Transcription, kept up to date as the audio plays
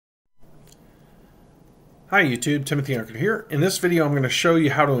Hi YouTube, Timothy Unker here. In this video I'm going to show you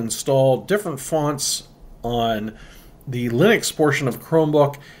how to install different fonts on the Linux portion of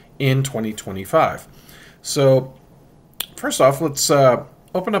Chromebook in 2025. So first off, let's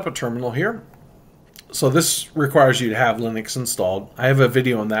open up a terminal here. So this requires you to have Linux installed. I have a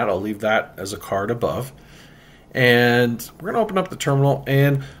video on that. I'll leave that as a card above. And we're going to open up the terminal,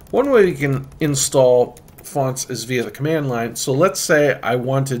 and one way you can install fonts is via the command line. So let's say I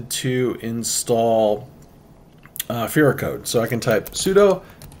wanted to install Fira code. So I can type sudo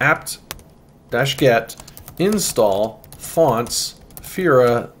apt-get install fonts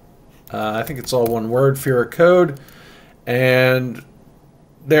Fira, I think it's all one word, Fira code, and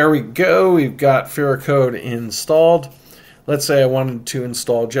there we go. We've got Fira code installed. Let's say I wanted to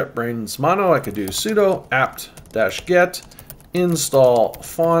install JetBrains Mono. I could do sudo apt-get install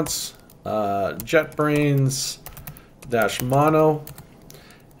fonts JetBrains-mono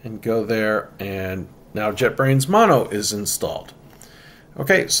and go there, and now JetBrains Mono is installed.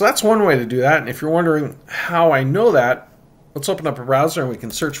 Okay, so that's one way to do that. And if you're wondering how I know that, let's open up a browser and we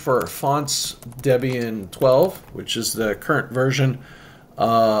can search for fonts Debian 12, which is the current version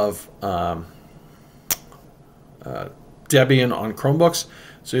of Debian on Chromebooks.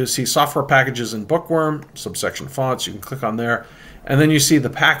 So you'll see software packages in Bookworm, subsection fonts. You can click on there, and then you see the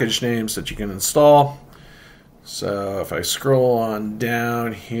package names that you can install. So if I scroll on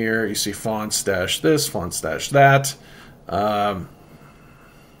down here, you see fonts dash this, fonts dash that.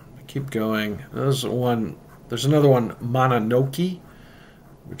 Keep going. There's another one, Mononoke,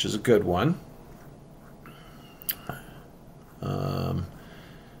 which is a good one. I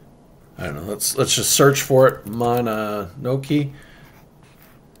don't know. Let's just search for it, Mononoke.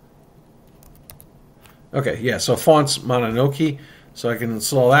 Okay, yeah. So fonts Mononoke. So I can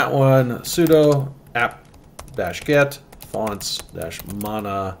install that one. Sudo apt-get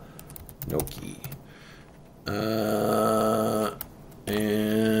fonts-mononoke.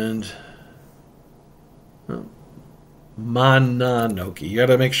 And Mononoke. You got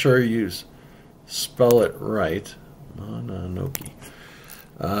to make sure you spell it right. Mononoke.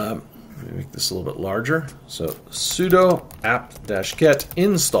 Let me make this a little bit larger. So sudo apt-get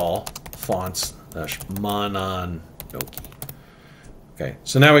install fonts-mononoke. Okay,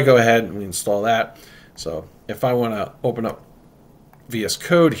 so now we go ahead and we install that. So if I want to open up VS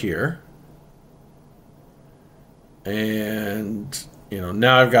Code here, and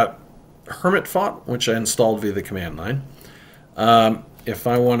now I've got Hermit font, which I installed via the command line. If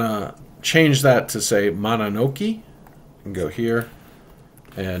I want to change that to say Mononoke, I can go here,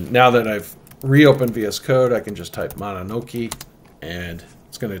 and now that I've reopened VS Code, I can just type Mononoke, and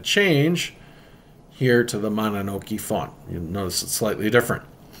it's going to change here to the Mononoke font. You'll notice it's slightly different.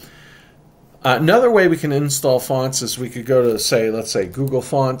 Another way we can install fonts is we could go to, let's say Google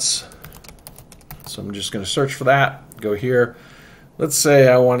Fonts. So I'm just going to search for that, go here. Let's say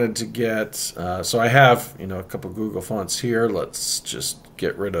I wanted to get, so I have a couple Google fonts here. Let's just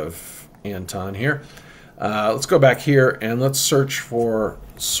get rid of Anton here. Let's go back here and let's search for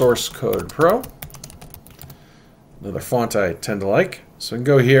Source Code Pro. Another font I tend to like. So I can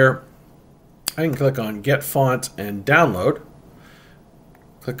go here. I can click on Get Font and Download.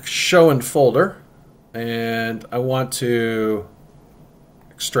 Click Show in Folder, and I want to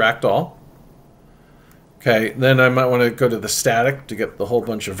extract all. Okay, then I might want to go to the static to get the whole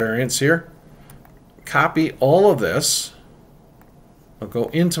bunch of variants here. Copy all of this. I'll go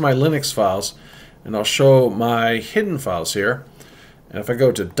into my Linux files, and I'll show my hidden files here. And if I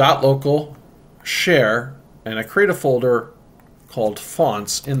go to .local, share, and I create a folder called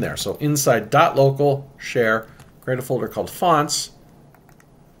fonts in there. So inside .local, share, create a folder called fonts,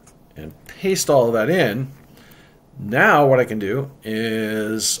 and paste all of that in. Now what I can do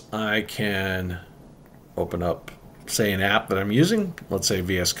is I can open up, say, an app that I'm using. Let's say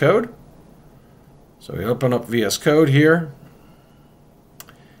VS Code. So we open up VS Code here.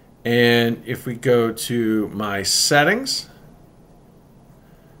 And if we go to my settings,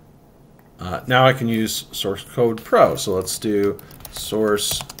 now I can use Source Code Pro. So let's do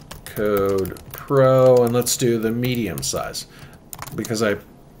Source Code Pro, and let's do the medium size. Because I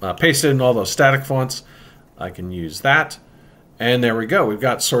pasted in all those static fonts, I can use that. And there we go. We've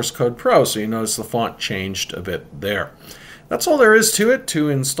got Source Code Pro. So you notice the font changed a bit there. That's all there is to it, to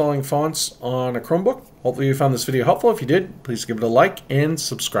installing fonts on a Chromebook. Hopefully you found this video helpful. If you did, please give it a like and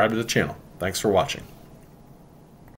subscribe to the channel. Thanks for watching.